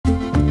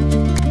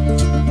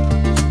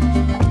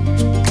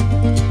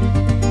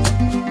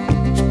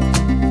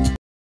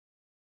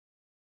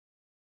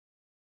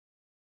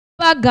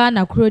Ewa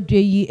Ghana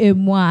krodwe yi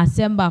emu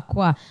asemba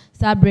kwa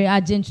sabre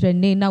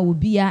agentrene na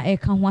obia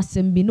eka ho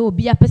asem bi na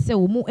obia pese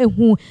wo mu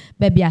ehu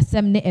baby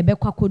asem ne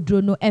ebekwa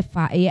kodro no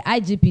efa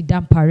IGP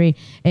dampare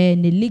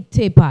ne leak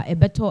tape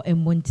ebeto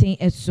emonten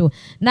eso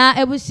na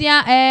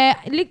ebusia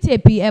leak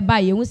tape eba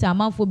ye hu se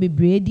amanfo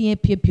bebre din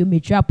epiepio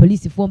metra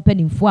police fo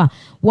mpanimfo a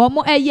wo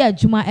mo eye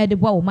adwuma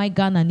edebo wo my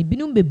Ghana ne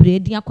binum bebre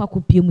din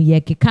akwakopie mu ye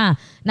keka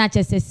na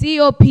chese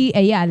COP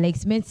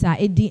Alex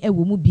Mensah edin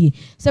ewo mu bi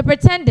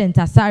superintendent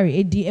Asari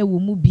edin ewo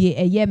mu bi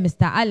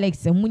Mr.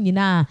 Alex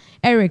munyina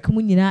Eric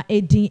munyina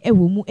edin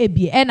ewo mu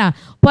ebie ena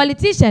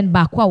politician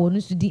bakwa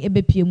wonu su din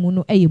ebepie mu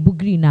no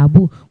bugri na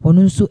abu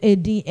wonu nso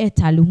edin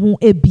etale hu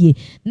ebie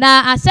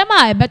na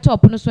asema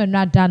ebetop no so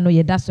nrada no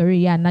yeda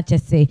sorry ya na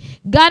chese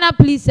Ghana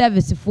Police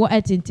Service for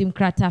etintim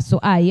krata so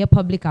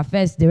Public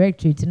Affairs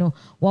Directorate no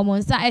womo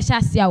nsa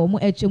ehya sia womo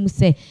etwemu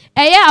se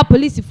a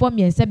police for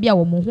miensa bia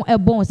womo ho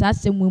ebon sa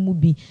asemu mu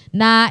bi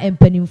na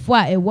empanimfo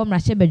a ewo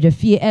mrahye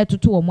bedwafie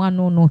etoto womo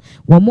ano no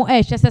womo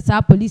ehye se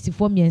sa police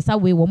for miensa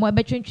we womo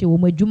ebetwentwe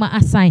womo adwuma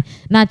assign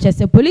na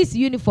chese police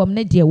uniform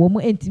ne de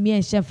womo entimi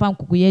enhye fa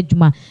nkokoye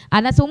adwuma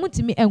anase womo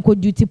timi enko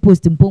duty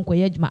post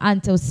mponkoye adwuma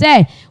until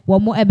say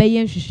womo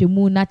ebeye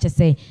nhwehwemu na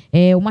chese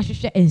womo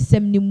ahwehwe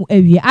ensem ni mu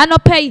awie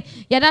anopay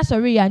yada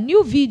sorry ya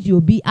new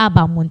video bi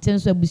aba monten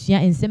so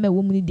abusua ensem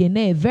ewo mu ni de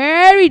na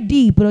very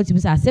deep no timi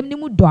sa asem ni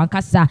mu do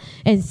ankasa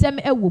ensem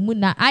ewo mu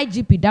na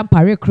IGP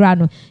dampare kra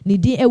no ni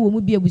din ewo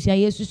mu bi abusua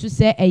yesusu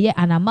se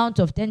an amount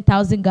of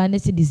 10,000 Ghana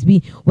cedis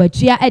bi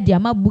watria edi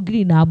ama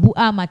bugri na abu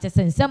ama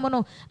chese ensem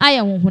no aye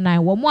honhunan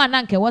wo mu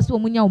ananke wo se wo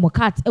munya wo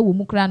cat ewo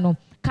mu kra no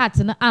cat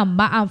no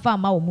amba amfa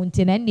ma wo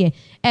munte na ne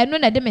eno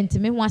na de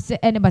mentime ho ase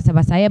ene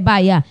basabasa ye ba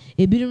ya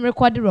ebirum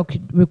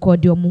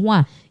record o mu ho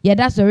a ye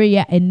da sorry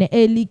ya ene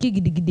eliki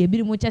gidigide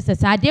ebirum mo chese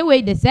sa de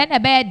we de se na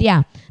be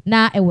dia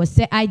na e wo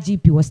se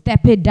IGP was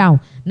step it down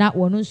na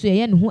wono nso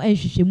ye ne ho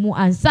anhwehwemu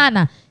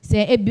ansana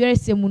se ebire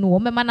semu no wo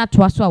mema na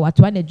toa so a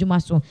watoa na adwuma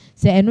so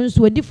se eno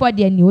nso odi for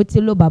de ne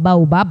otelo baba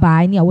wo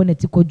baba ni a wo na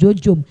tiko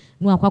jojom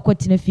no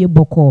akwakotena fie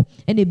boko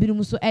ene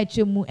ebirum so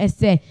etwemu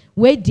ese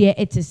we de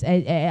it is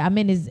I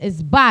mean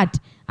is bad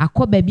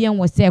akoba bia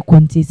wo se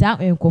kontisa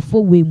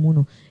enkofo we mu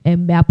no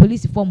a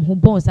police form ho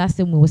bon sa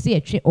asem wo se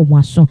etwe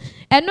omuaso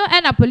eno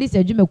na police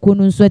adwumako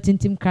no nso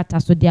atintim krata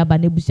so de aba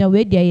na busia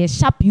we de ye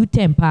sharp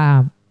U10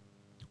 pa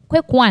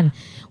quick one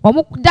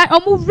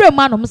omu vrem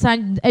man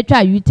omusan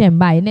etwa U10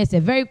 ba na it's a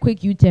very quick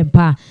U10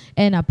 pa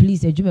na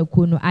police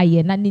adwumako no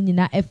aye na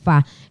nyina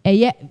efa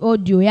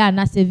audio ya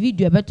na se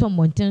video beto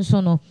monten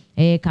so no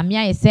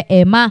kamia yese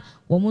ema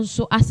womo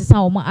nso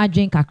asesa womo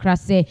adwen kakra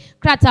se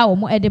krata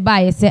womo edeba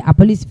yese a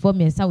police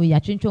form yensa we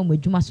atwentwe womo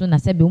adwuma so na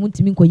se be womo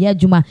timi nkoye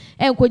adwuma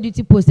enko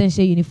duty post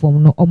enhye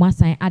uniform no omo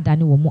asan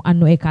adane womo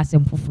ano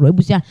ekasem foforo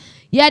ebusia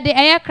ye de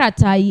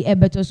krata yi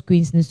ebeto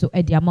screens ni so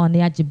edi ama na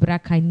yagibra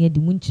kan ne edi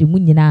munchire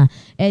nyina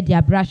edi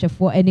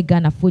abrahwefo eni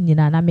Ghana fo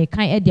nyina na me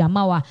kan edi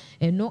ama wa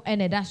eno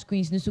ene that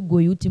screens ni so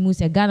go yutimu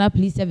se Ghana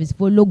Police Service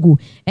for logo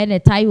ene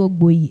tai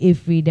ogboyi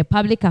efri the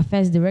Public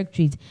Affairs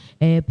Directorate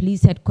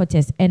police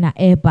headquarters ena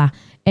eba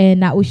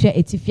na ushe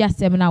etifia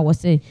seminar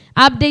was a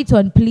update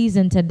on police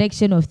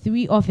interdiction of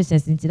 3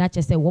 officers in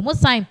Tinache say one more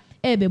time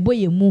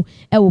boye mu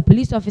wo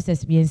police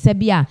officers biensa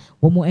bia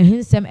wo mo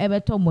ehensem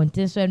ebeto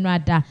monten so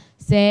enrada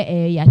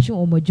se yachi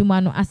wo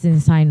modwuma no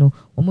asensan no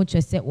wo mo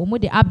twese wo mo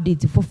de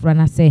update foforo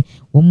na se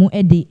wo mo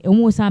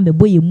wo san be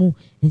boye mu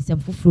ensem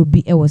foforo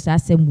bi wo sa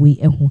asem we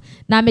ehu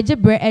na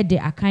mejebre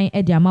akan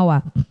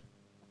amawa.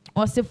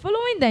 Also,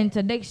 following the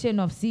interdiction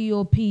of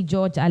COP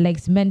George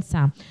Alex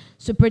Mensah,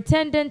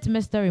 Superintendent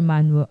Mr.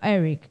 Emmanuel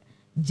Eric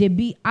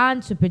JB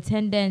and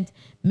Superintendent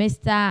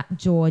Mr.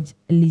 George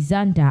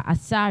Lizanda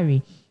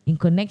Asari, in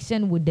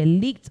connection with the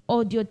leaked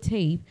audio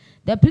tape,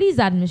 the police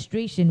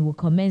administration will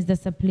commence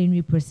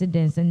disciplinary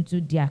proceedings into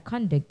their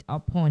conduct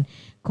upon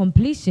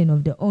completion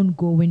of the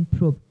ongoing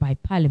probe by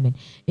Parliament.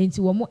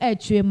 Into womu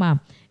etrema,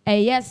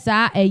 yes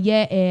sir,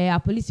 a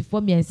police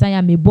form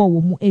yensanya mebo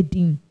womu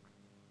edin.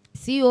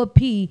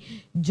 COP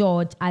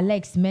George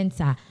Alex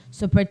Mensah,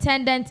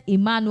 Superintendent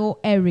Emmanuel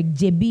Eric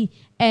JB,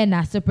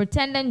 and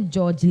Superintendent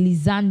George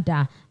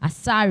Lizanda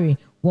Asari.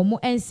 Womo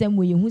ensem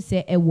we hu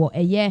se ewo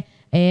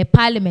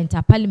parliament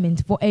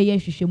for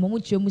hwehwemu mu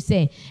kyeremu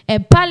se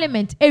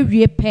parliament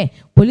ewie pe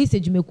police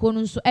adwumeko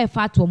no nso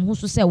efa to mo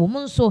so se wo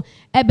mo nso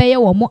ebeye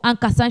wo mo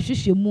ankasa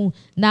hwehwemu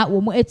na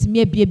wo mo etimi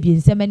ebiebie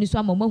nsem ani so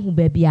ama mo hu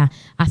ba bia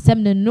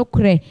asem ne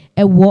nokre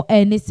ewo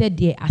ene se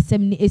de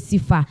asem ne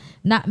esifa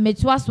na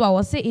metwaso a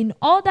wo se in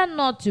order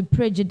not to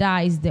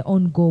prejudice the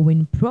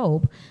ongoing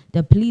probe,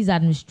 the police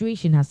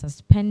administration has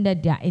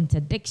suspended their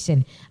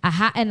interdiction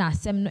aha and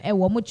asem no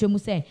ewo mo kyeremu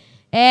se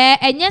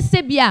enye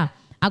se bia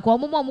akwa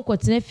omo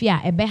kotena fi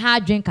a ebe ha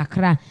adwen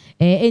kakra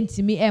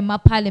entimi ema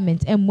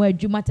parliament emu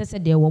adwuma tese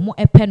de wo mo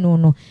epe no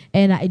no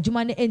na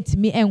adwuma ne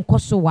entimi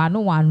enkoso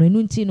wano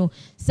enu nti no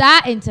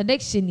sa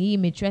interdiction yi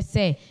metwe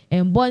se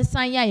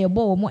mbonsan ya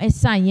yebo wo mo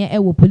esanye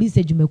ewo police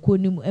adwumako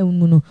nim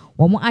no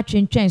wo mo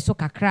atwentwen so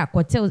kakra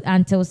kotel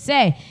until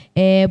say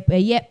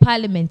ye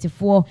parliament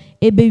for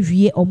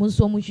ebewie omo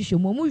nso omo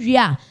hwehwemu omo wie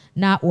a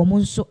na wo mo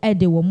nso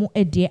ede wo mo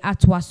ede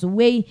atwa so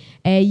we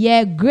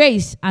ye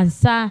Grace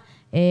Ansa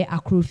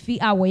Akrofi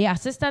awoye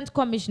Assistant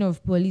Commissioner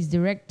of Police,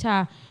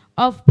 Director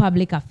of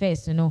Public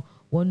Affairs,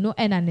 wono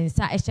ena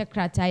nensa ehye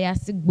krata ya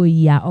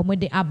sigboyi a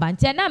omode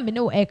abante na me ne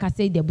wo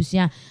kase de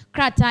abusia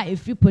krata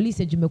efri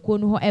police adwumako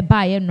no ho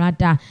eba ye no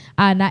ada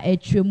ana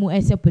etwemu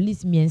ese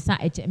police miensa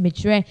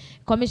mechre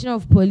Commissioner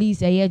of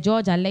Police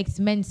George Alex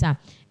Mensah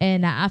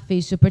na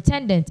afi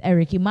Superintendent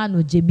Eric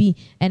Emmanuel Jebi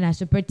na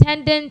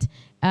Superintendent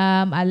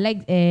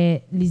Alex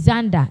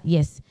Lizander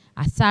yes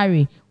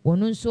Asari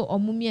wono nso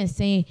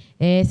omumiensen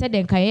se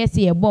den kan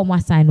yesi ye bom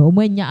asan no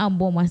omanya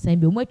ambom asan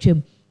bi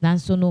omatwem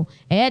nanso no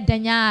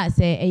danya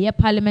se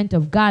Parliament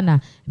of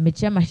Ghana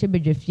meche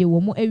mahebedwafie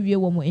wo mo awie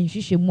wo mo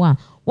enhwehwemu a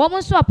wo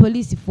mo so a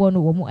police fo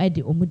no wo mo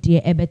ede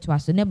omudie ebeto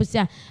aso na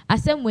busia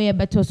asemwe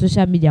ebeto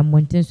social media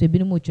monten so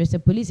ebinom otwese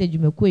police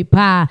adwumakoi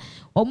pa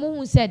omo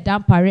hu se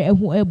dampare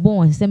ehu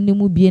ebon asem ne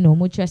mu bie na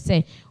omo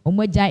twese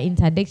omo ja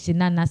interdiction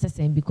na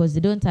sesen because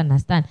they don't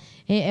understand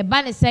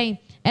eba ne sen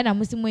na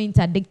musimo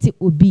interdict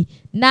obi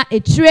na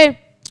etire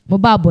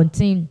mobile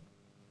bonten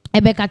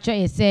Ebeka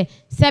Choye say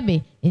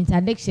sebe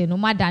interdiction no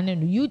madane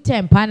no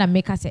U10 pa na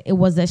make say it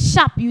was a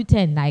sharp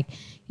U10 like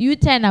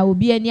U10 na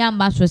obi ani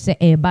amba so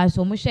say ba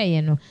so mo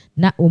hweye no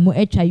na omo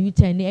etwa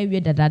U10 na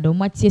ewie dadada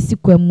omo tie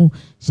sikwamu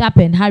sharp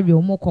and hurry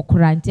omo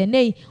kokora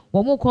ntene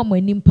omo komo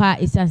anim pa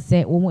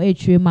esanse omo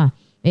etwe ma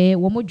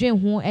womo dwen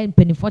ho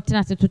empanifo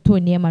tena se toto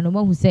niema no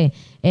mahu se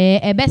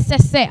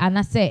ebesese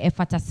anase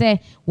efatase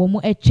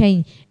womo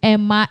etwen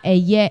ema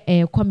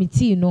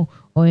committee no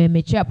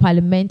Mature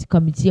Parliament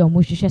Committee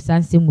omo hwehwe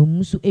sanse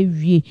mu so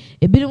ewie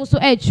ebinom so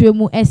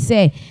etwemu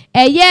ese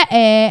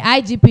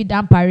IGP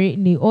dampare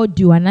ni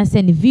audio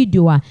anase ni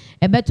video a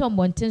ebeto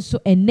mbonten so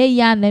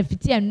ya na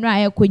fiti enra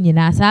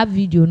ekonyina sa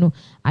video no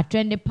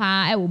atrende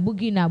pa wo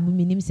bugi na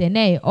buminim se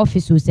na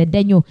office se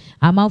danyo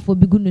amanfo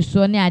bigunu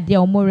so ne ade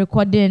omo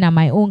recording na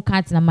my own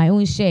cut na my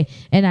own share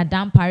and a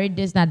dampare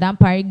this na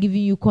dampare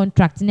giving you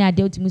contract ne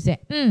ade otimu se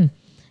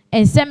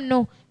ensem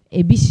no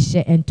ebi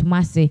hihye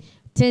entomase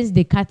things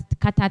they cut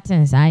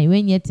things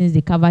when you things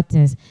they cover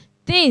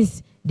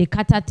things they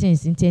cut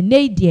things into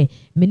Nadia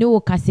Mino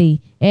Kase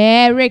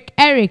Eric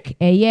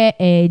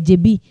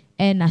JB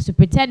and a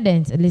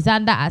Superintendent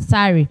Lizander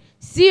Asari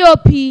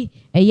COP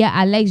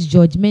Alex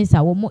George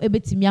Mensah wo mo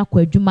ebetimi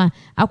akwa adwuma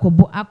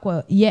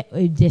akwa ye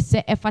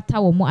jese efata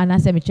wo mo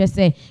anase metre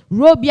se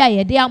robia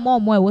ye de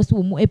amomo e wo so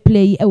wo mo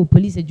play e wo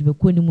police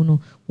adwumako ni mu no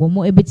wo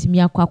mo ebetimi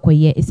akwa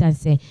ye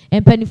esanse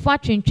empanifo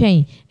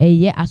atwentwen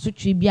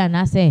asotwe bia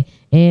na se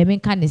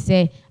menka ne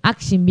se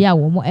action bia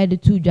wo mo ede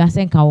to dwa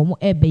se nka wo mo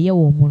ebeye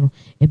wo mo no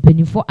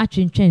empanifo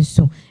atwentwen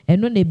so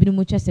eno na ebinom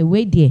mo twese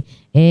we de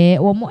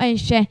wo mo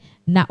enhwe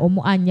na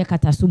omo anye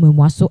kataso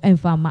mamu aso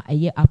emfa ma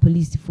a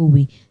police for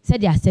we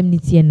said the assembly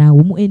na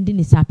omo endi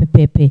ni sa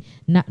pepepe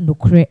na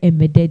nokre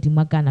emede di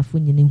magana fo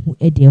nyine hu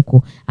ede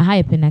ko aha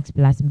ye penax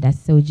plus me da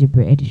se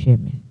ojibre ede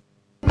hweme